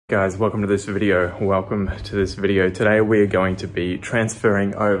Guys, welcome to this video. Welcome to this video. Today we're going to be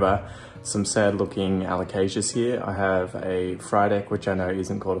transferring over some sad looking alocasias here. I have a Frydek, which I know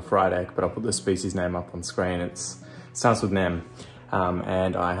isn't called a Frydek, but I'll put the species name up on screen. It starts with Nem.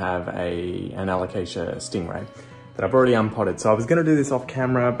 And I have an alocasia stingray that I've already unpotted. So I was gonna do this off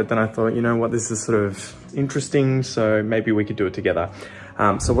camera, but then I thought, you know what, this is sort of interesting, so maybe we could do it together.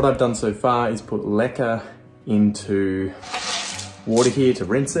 So what I've done so far is put LECA into water here to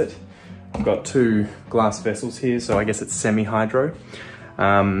rinse it. I've got two glass vessels here, so I guess it's semi-hydro.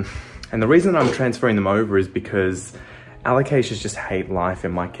 And the reason I'm transferring them over is because alocasias just hate life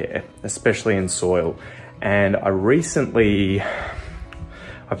in my care, especially in soil. And I recently,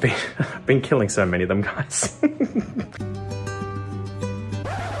 I've been killing so many of them, guys.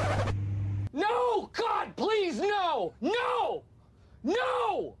 No, God, please, no, no,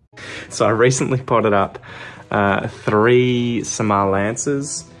 no. So I recently potted up 3 Samar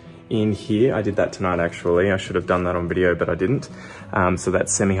Lancers in here. I did that tonight, actually. I should have done that on video, but I didn't. So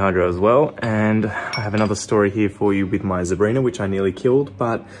that's semi-hydro as well. And I have another story here for you with my Zebrina, which I nearly killed.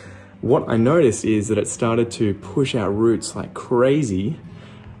 But what I noticed is that it started to push out roots like crazy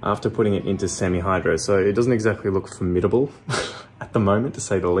after putting it into semi-hydro. So it doesn't exactly look formidable at the moment, to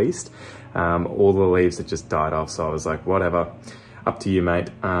say the least. All the leaves had just died off. So I was like, whatever. Up to you, mate.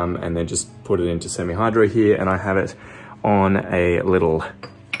 And then just put it into semi-hydro here, and I have it on a little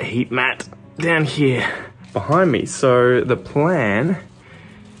heat mat down here behind me. So the plan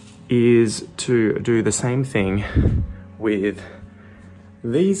is to do the same thing with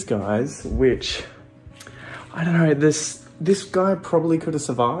these guys, which, I don't know, this guy probably could have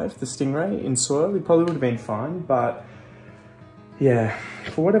survived the stingray in soil. He probably would have been fine, but yeah,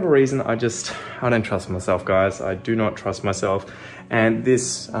 for whatever reason, I don't trust myself, guys. I do not trust myself. And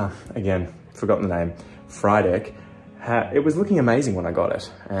this, again, forgotten the name, Frydek, it was looking amazing when I got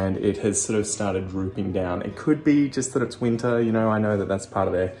it, and it has sort of started drooping down. It could be just that it's winter, you know, I know that that's part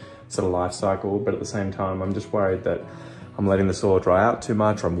of their sort of life cycle, but at the same time, I'm just worried that I'm letting the soil dry out too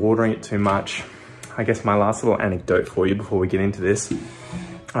much, or I'm watering it too much. I guess my last little anecdote for you before we get into this,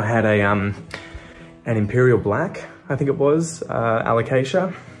 I had an Imperial Black, I think it was,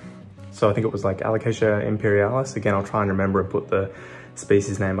 alocasia. So I think it was like Alocasia imperialis. Again, I'll try and remember and put the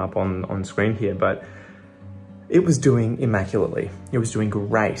species name up on screen here, but it was doing immaculately. It was doing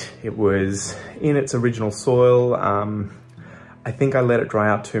great. It was in its original soil. I think I let it dry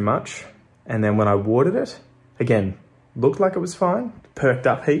out too much. And then when I watered it, again, looked like it was fine, perked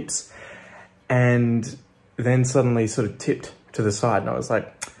up heaps, and then suddenly sort of tipped to the side. And I was like,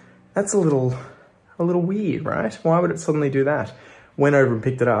 that's a little weird, right? Why would it suddenly do that? Went over and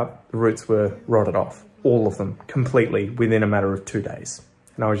picked it up, the roots were rotted off, all of them, completely, within a matter of 2 days.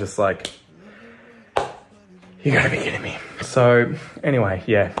 And I was just like, you gotta be kidding me. So anyway,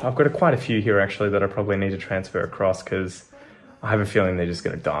 yeah, I've got quite a few here actually that I probably need to transfer across because I have a feeling they're just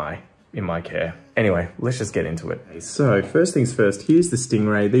gonna die in my care. Anyway, let's just get into it. So first things first, here's the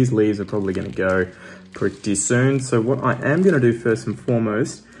stingray. These leaves are probably gonna go pretty soon. So what I am gonna do first and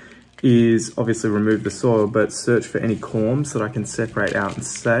foremost is obviously remove the soil, but search for any corms that I can separate out and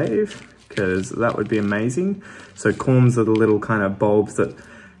save, because that would be amazing. So corms are the little kind of bulbs that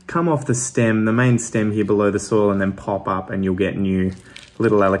come off the stem, the main stem here below the soil, and then pop up, and you'll get new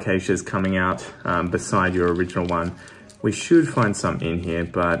little alocasias coming out beside your original one. We should find some in here,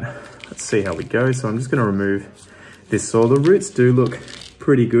 but let's see how we go. So I'm just gonna remove this soil. The roots do look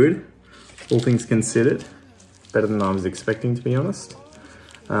pretty good, all things considered. Better than I was expecting, to be honest.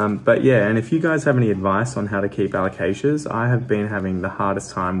 But yeah, and if you guys have any advice on how to keep alocasias, I have been having the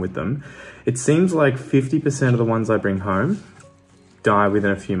hardest time with them. It seems like 50% of the ones I bring home die within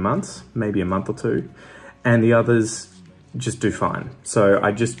a few months, maybe a month or two, and the others just do fine. So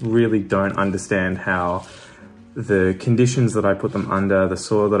I just really don't understand how the conditions that I put them under, the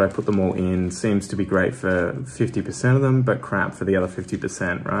soil that I put them all in, seems to be great for 50% of them, but crap for the other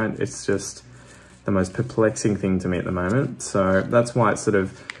 50%, right? It's just the most perplexing thing to me at the moment. So that's why it's sort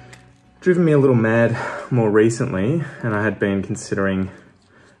of driven me a little mad more recently, and I had been considering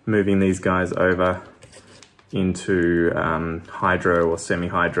moving these guys over into hydro or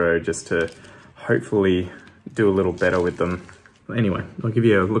semi-hydro just to hopefully do a little better with them. Anyway, I'll give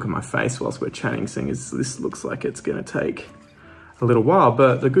you a look at my face whilst we're chatting, seeing as this looks like it's gonna take a little while,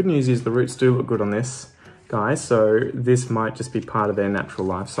 but the good news is the roots do look good on this, guys, so this might just be part of their natural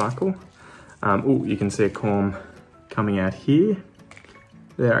life cycle. Oh, you can see a corm coming out here.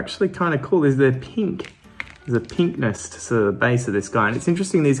 They're actually kind of cool. They're pink. There's a pinkness to the base of this guy. And it's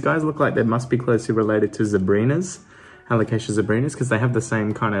interesting, these guys look like they must be closely related to Zebrinas, Alocasia Zebrinas, because they have the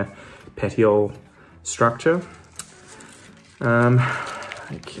same kind of petiole structure.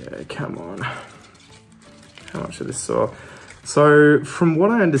 Okay, come on. How much of this soil? So from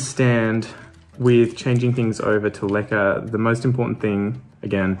what I understand with changing things over to LECA, the most important thing,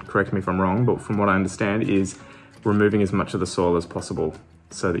 again, correct me if I'm wrong, but from what I understand is removing as much of the soil as possible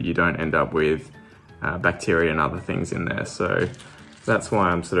so that you don't end up with bacteria and other things in there. So that's why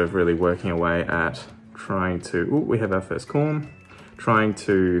I'm sort of really working away at trying to, we have our first corn, trying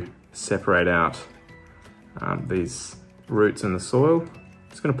to separate out these roots in the soil.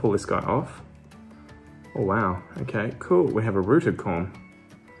 Just gonna pull this guy off. Oh wow, okay, cool. We have a rooted corn.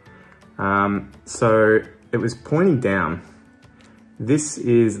 So it was pointing down. This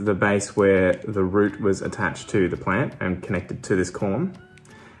is the base where the root was attached to the plant and connected to this corn,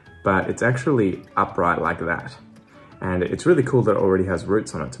 but it's actually upright like that. And it's really cool that it already has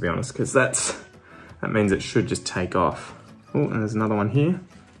roots on it, to be honest, because that means it should just take off. Oh, and there's another one here.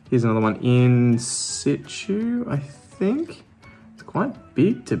 Here's another one in situ, I think. It's quite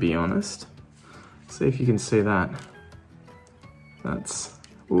big, to be honest. See if you can see that. That's,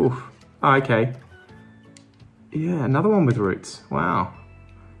 ooh, oh, okay. Yeah, another one with roots, wow.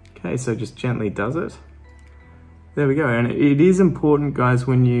 Okay, so just gently does it. There we go, and it is important, guys,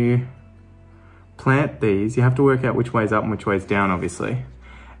 when you plant these, you have to work out which way's up and which way's down, obviously.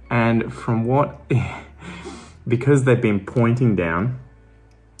 And from what, because they've been pointing down,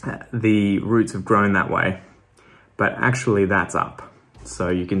 the roots have grown that way, but actually that's up. So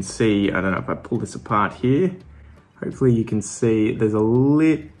you can see, I don't know if I pull this apart here, hopefully you can see there's a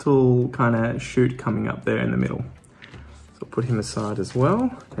little kind of shoot coming up there in the middle. So I'll put him aside as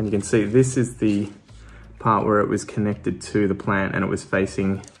well. And you can see this is the part where it was connected to the plant and it was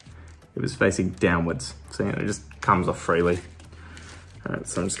facing downwards. So it just comes off freely. All right,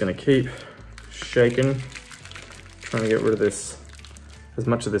 so I'm just gonna keep shaking, trying to get rid of this, as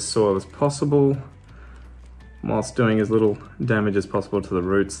much of this soil as possible, whilst doing as little damage as possible to the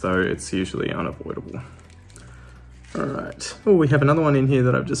roots, though it's usually unavoidable. All right, oh, we have another one in here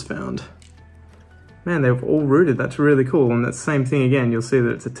that I've just found. Man, they've all rooted, that's really cool. And that same thing again, you'll see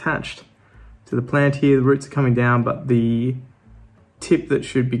that it's attached to the plant here, the roots are coming down, but the tip that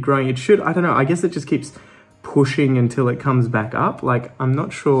should be growing, it should, I don't know, I guess it just keeps pushing until it comes back up. Like, I'm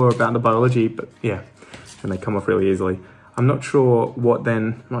not sure about the biology, but yeah, and they come off really easily. I'm not sure what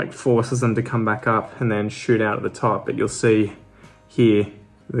then like forces them to come back up and then shoot out at the top, but you'll see here,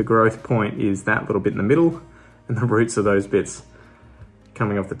 the growth point is that little bit in the middle and the roots are those bits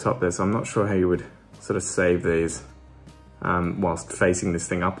coming off the top there. So I'm not sure how you would sort of save these whilst facing this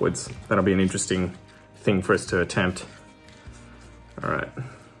thing upwards. That'll be an interesting thing for us to attempt. All right,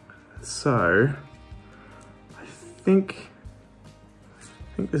 so I think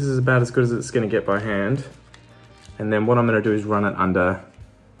this is about as good as it's gonna get by hand. And then what I'm gonna do is run it under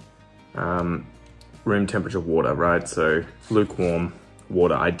room temperature water, right? So lukewarm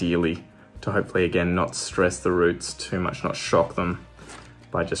water ideally, to hopefully again not stress the roots too much, not shock them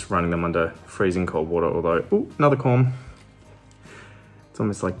by just running them under freezing cold water. Although, ooh, another corn. It's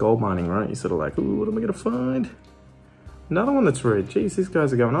almost like gold mining, right? You're sort of like, ooh, what am I gonna find? Another one that's rooted. Geez, these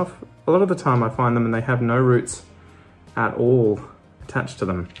guys are going off. A lot of the time I find them and they have no roots at all attached to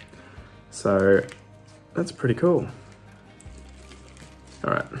them. So that's pretty cool.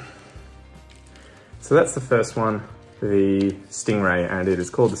 All right. So that's the first one, the Stingray, and it is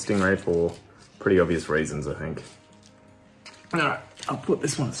called the Stingray for pretty obvious reasons, I think. All right, I'll put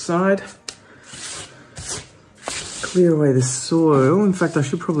this one aside. Clear away the soil. In fact, I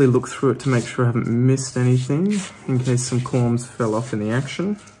should probably look through it to make sure I haven't missed anything in case some corms fell off in the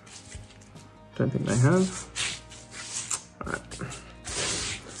action. Don't think they have. All right.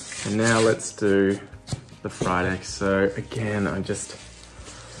 And now let's do the fried egg. So again,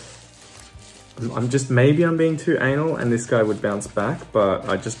 maybe I'm being too anal and this guy would bounce back, but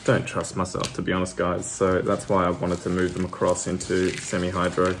I just don't trust myself, to be honest, guys. So that's why I wanted to move them across into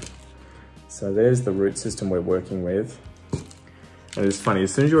semi-hydro. So there's the root system we're working with. And it's funny,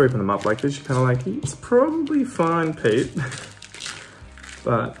 as soon as you open them up like this, you're kind of like, it's probably fine, Pete.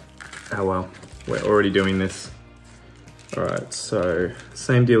 But, oh well, we're already doing this. All right, so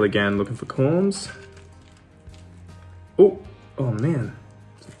same deal again, looking for corms. Oh man,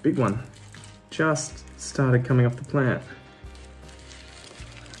 it's a big one. Just started coming off the plant.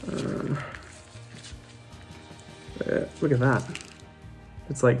 Yeah, look at that.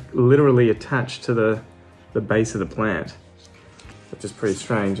 It's like literally attached to the base of the plant, which is pretty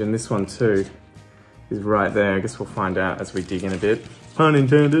strange. And this one too is right there. I guess we'll find out as we dig in a bit. Pun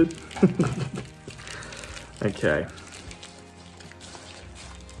intended. Okay.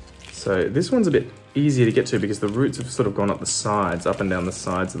 So this one's a bit easier to get to because the roots have sort of gone up the sides, up and down the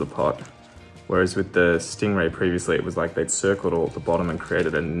sides of the pot. Whereas with the stingray previously, it was like they'd circled all at the bottom and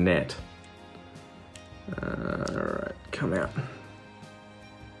created a net. All right, come out.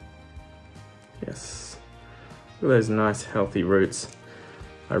 Yes. Look at those nice healthy roots.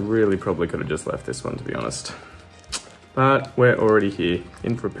 I really probably could have just left this one, to be honest. But we're already here,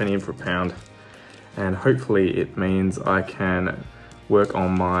 in for a penny, in for a pound. And hopefully it means I can work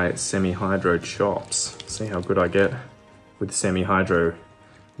on my semi-hydro chops. See how good I get with semi-hydro,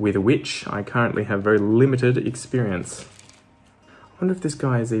 with which I currently have very limited experience. I wonder if this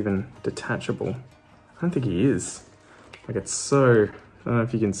guy is even detachable. I don't think he is. Like, it's so, I don't know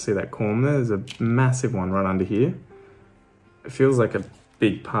if you can see that corm there. There's a massive one right under here. It feels like a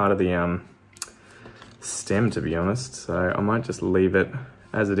big part of the stem, to be honest. So I might just leave it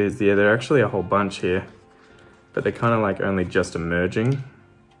as it is. Yeah, there are actually a whole bunch here, but they're kind of like only just emerging.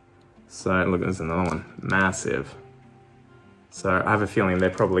 So look, there's another one, massive. So I have a feeling they're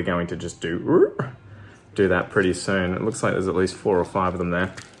probably going to just do that pretty soon. It looks like there's at least 4 or 5 of them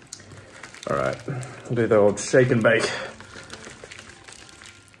there. All right, we'll do the old shake and bake.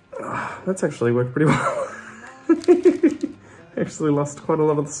 Oh, that's actually worked pretty well. Actually lost quite a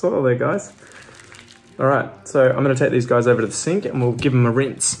lot of the soil there, guys. All right, so I'm gonna take these guys over to the sink and we'll give them a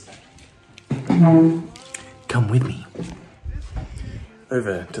rinse. Come with me.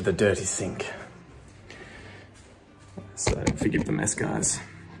 Over to the dirty sink. So forgive the mess, guys.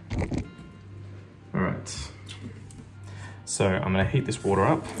 All right. So I'm gonna heat this water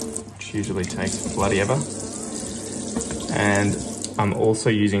up, which usually takes bloody ever. And I'm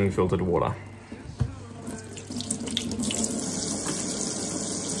also using filtered water.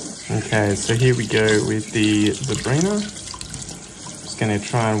 Okay, so here we go with the drainer. Just gonna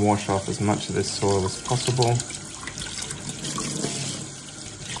try and wash off as much of this soil as possible.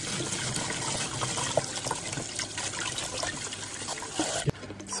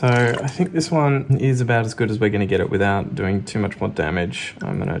 So I think this one is about as good as we're gonna get it without doing too much more damage.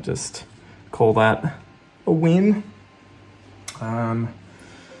 I'm gonna just call that a win. I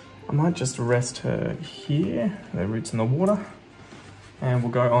might just rest her here, the roots in the water, and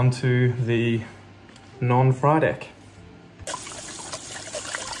we'll go on to the non-fry deck.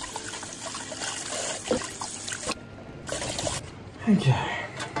 Okay,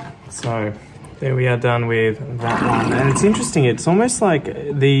 so there we are done with that one. And it's interesting, it's almost like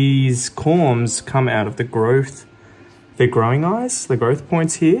these corms come out of the growth, their growing eyes, the growth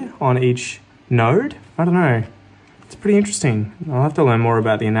points here on each node. I don't know, it's pretty interesting. I'll have to learn more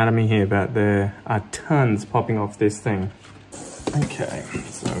about the anatomy here, but there are tons popping off this thing. Okay,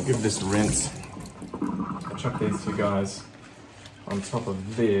 so I'll give this a rinse. Chuck these two guys on top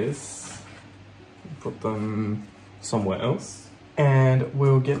of this, put them somewhere else. And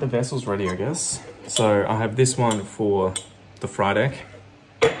we'll get the vessels ready, I guess. So I have this one for the fry deck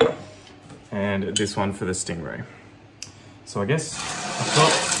and this one for the stingray. So I guess I've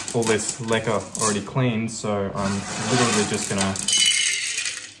got all this LECA already cleaned, so I'm literally just gonna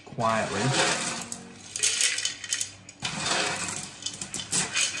quietly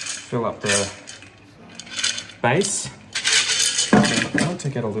fill up the base. I'll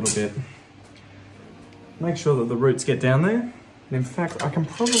take out a little bit. Make sure that the roots get down there. And in fact, I can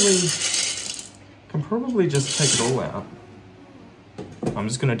probably just take it all out. I'm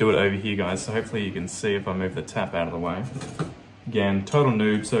just gonna do it over here, guys, so hopefully you can see if I move the tap out of the way. Again, total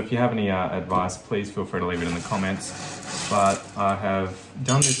noob, so if you have any advice, please feel free to leave it in the comments. But I have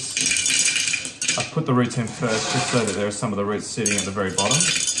done this, I've put the roots in first, just so that there are some of the roots sitting at the very bottom.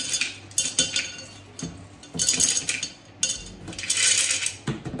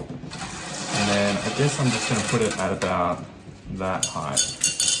 And then I guess I'm just gonna put it at about that height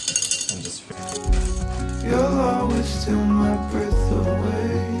and just you'll always steal my breath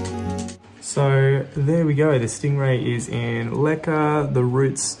away. So there we go, the stingray is in LECA. The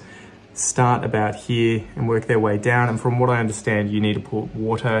roots start about here and work their way down, and from what I understand you need to put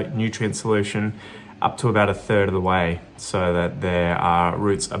water nutrient solution up to about 1/3 of the way so that there are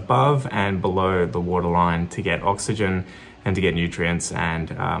roots above and below the water line to get oxygen and to get nutrients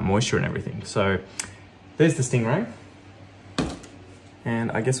and moisture and everything. So there's the stingray.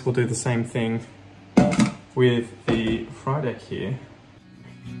 And I guess we'll do the same thing with the fry deck here.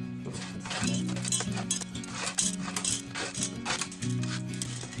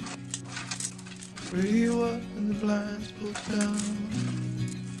 Where you up and the blinds pulled down.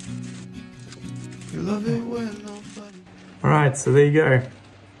 You love it when nobody. Alright, so there you go.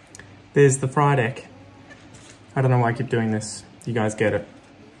 There's the fry deck. I don't know why I keep doing this. You guys get it.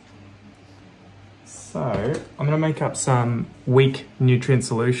 So I'm gonna make up some weak nutrient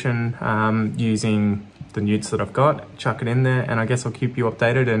solution using the newts that I've got, chuck it in there, and I guess I'll keep you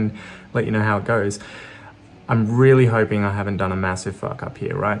updated and let you know how it goes. I'm really hoping I haven't done a massive fuck up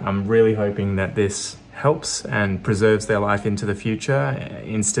here, right? I'm really hoping that this helps and preserves their life into the future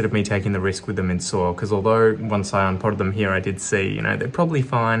instead of me taking the risk with them in soil. Because although once I unpotted them here, I did see, you know, they're probably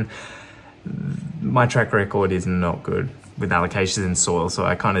fine. My track record is not good with alocasias in soil, so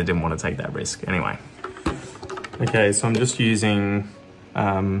I kind of didn't want to take that risk. Anyway. Okay, so I'm just using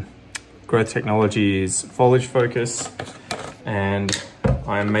Growth Technologies Foliage Focus, and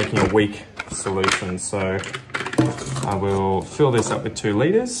I'm making a weak solution. So I will fill this up with 2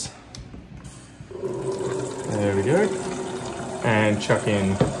 liters. There we go. And chuck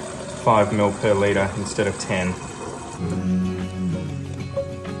in 5 ml per litre instead of 10.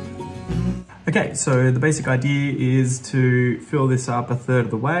 Okay, so the basic idea is to fill this up 1/3 of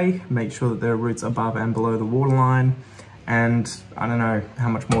the way, make sure that there are roots above and below the waterline, and I don't know how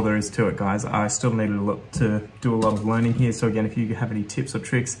much more there is to it, guys. I still need to do a lot of learning here, so again, if you have any tips or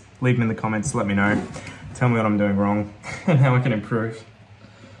tricks, leave them in the comments, let me know. Tell me what I'm doing wrong and how I can improve.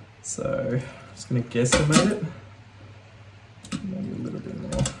 So, I'm just gonna guesstimate it. Maybe a little bit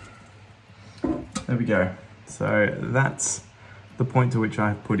more. There we go. So that's the point to which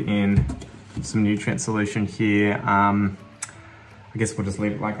I've put in some nutrient solution here. I guess we'll just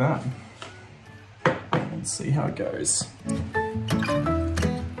leave it like that and see how it goes.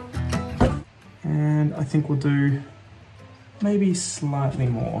 And I think we'll do maybe slightly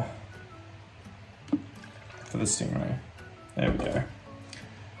more for the stingray. There we go.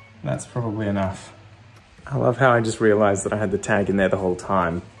 That's probably enough. I love how I just realized that I had the tag in there the whole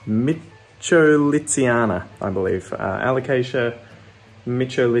time. Micholitziana, I believe. Alocasia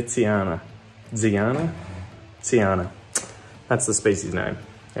Micholitziana. Ciana. That's the species name.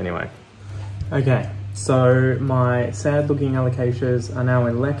 Anyway. Okay, so my sad looking alocasias are now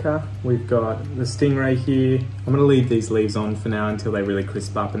in LECA. We've got the stingray here. I'm gonna leave these leaves on for now until they really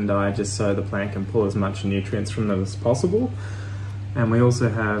crisp up and die, just so the plant can pull as much nutrients from them as possible. And we also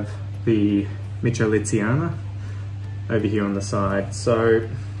have the Micholitziana over here on the side. So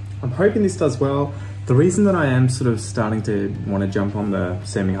I'm hoping this does well. The reason that I am sort of starting to want to jump on the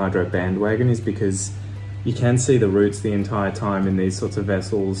semi-hydro bandwagon is because you can see the roots the entire time in these sorts of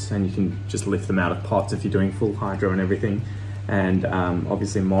vessels, and you can just lift them out of pots if you're doing full hydro and everything, and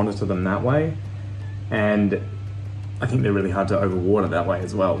obviously monitor them that way. And I think they're really hard to overwater that way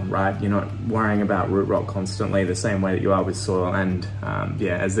as well, right? You're not worrying about root rot constantly the same way that you are with soil. And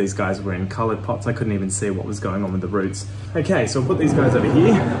yeah, as these guys were in colored pots, I couldn't even see what was going on with the roots. Okay, so I'll put these guys over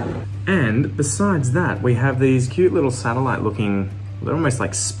here. And besides that, we have these cute little satellite looking, they're almost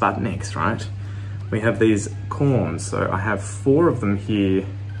like Sputniks, right? We have these corms. So I have 4 of them here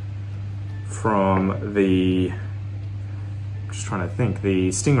from the, just trying to think, the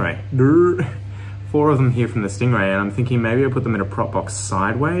stingray. 4 of them here from the stingray, and I'm thinking maybe I put them in a prop box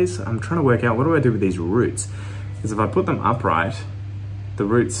sideways. I'm trying to work out, what do I do with these roots? Because if I put them upright, the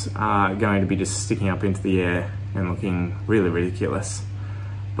roots are going to be just sticking up into the air and looking really ridiculous.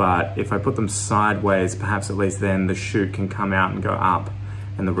 But if I put them sideways, perhaps at least then the shoot can come out and go up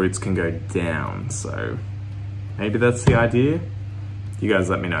and the roots can go down. So maybe that's the idea. You guys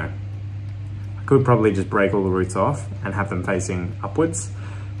let me know. I could probably just break all the roots off and have them facing upwards,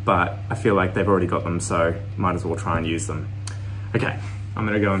 but I feel like they've already got them, so might as well try and use them. Okay, I'm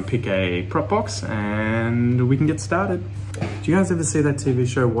gonna go and pick a prop box and we can get started. Do you guys ever see that TV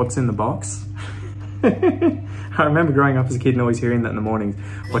show, What's in the Box? I remember growing up as a kid and always hearing that in the mornings.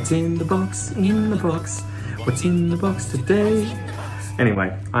 What's in the box, in the box? What's in the box today?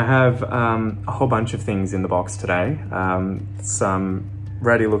 Anyway, I have a whole bunch of things in the box today. Some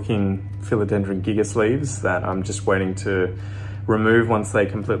ratty looking philodendron gigas leaves that I'm just waiting to remove once they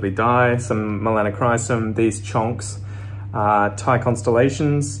completely die. Some melanochrysum, these chonks, Thai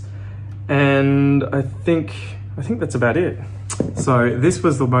constellations, and I think that's about it. So this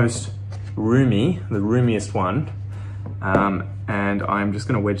was the most roomy, the roomiest one, and I'm just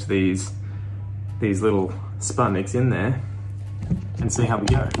going to wedge these little Sputniks in there and see how we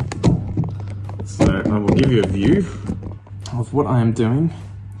go. So I will give you a view of what I am doing.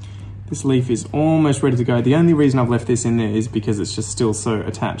 This leaf is almost ready to go. The only reason I've left this in there is because it's just still so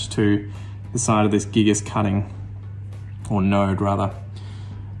attached to the side of this gigas cutting, or node rather.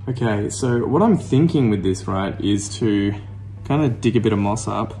 Okay, so what I'm thinking with this, right, is to kind of dig a bit of moss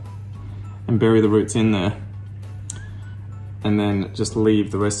up and bury the roots in there, and then just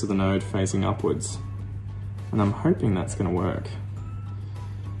leave the rest of the node facing upwards. And I'm hoping that's gonna work.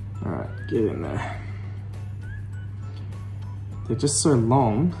 All right, get in there. They're just so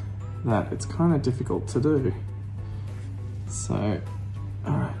long that it's kind of difficult to do. So,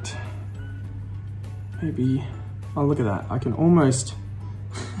 all right. maybe, oh look at that. I can almost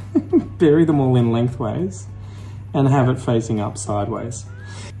bury them all in lengthways and have it facing up sideways.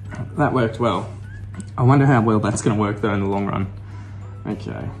 That worked well. I wonder how well that's gonna work though in the long run.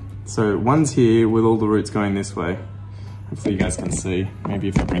 Okay, so one's here with all the roots going this way. Hopefully you guys can see. Maybe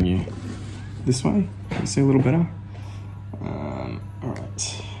if I bring you this way, can you see a little better? All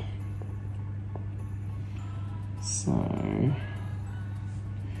right. So,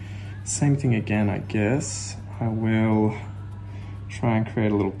 same thing again, I guess. I will try and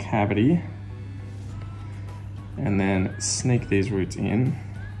create a little cavity and then sneak these roots in,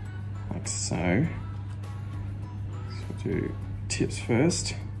 like so. So do tips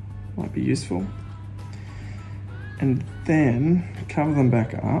first, might be useful. And then cover them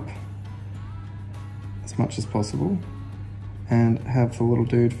back up as much as possible and have the little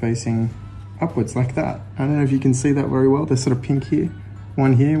dude facing upwards like that. I don't know if you can see that very well. They're sort of pink here,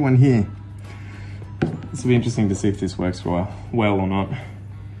 one here, one here. This will be interesting to see if this works well or not.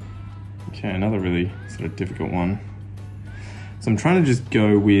 Okay, another really sort of difficult one. So I'm trying to just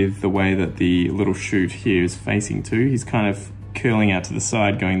go with the way that the little shoot here is facing to. He's kind of curling out to the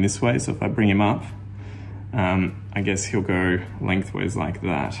side going this way, so if I bring him up, I guess he'll go lengthways like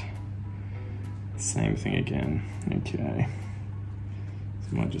that. Same thing again, okay. So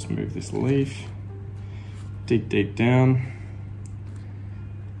I might just move this leaf, dig deep down,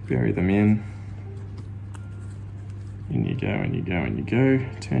 bury them in. In you go, and you go, and you go.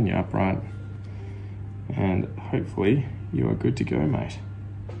 Turn you upright, and hopefully you are good to go, mate.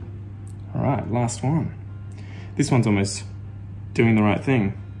 All right, last one. This one's almost doing the right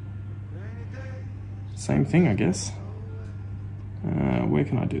thing. Same thing, I guess. Where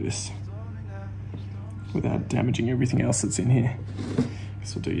can I do this without damaging everything else that's in here?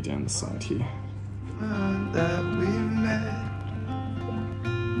 Guess we'll do you down the side here.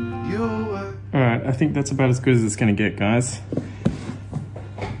 All right, I think that's about as good as it's gonna get, guys.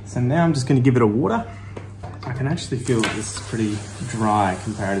 So now I'm just gonna give it a water. I can actually feel that this is pretty dry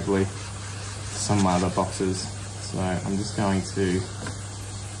comparatively to some of my other boxes. So I'm just going to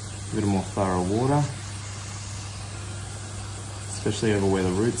give it a more thorough water, especially over where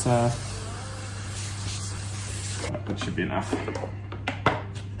the roots are. Right, that should be enough.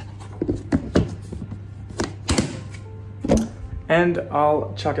 And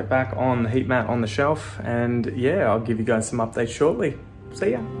I'll chuck it back on the heat mat on the shelf, and yeah, I'll give you guys some updates shortly.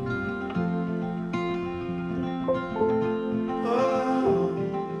 See ya.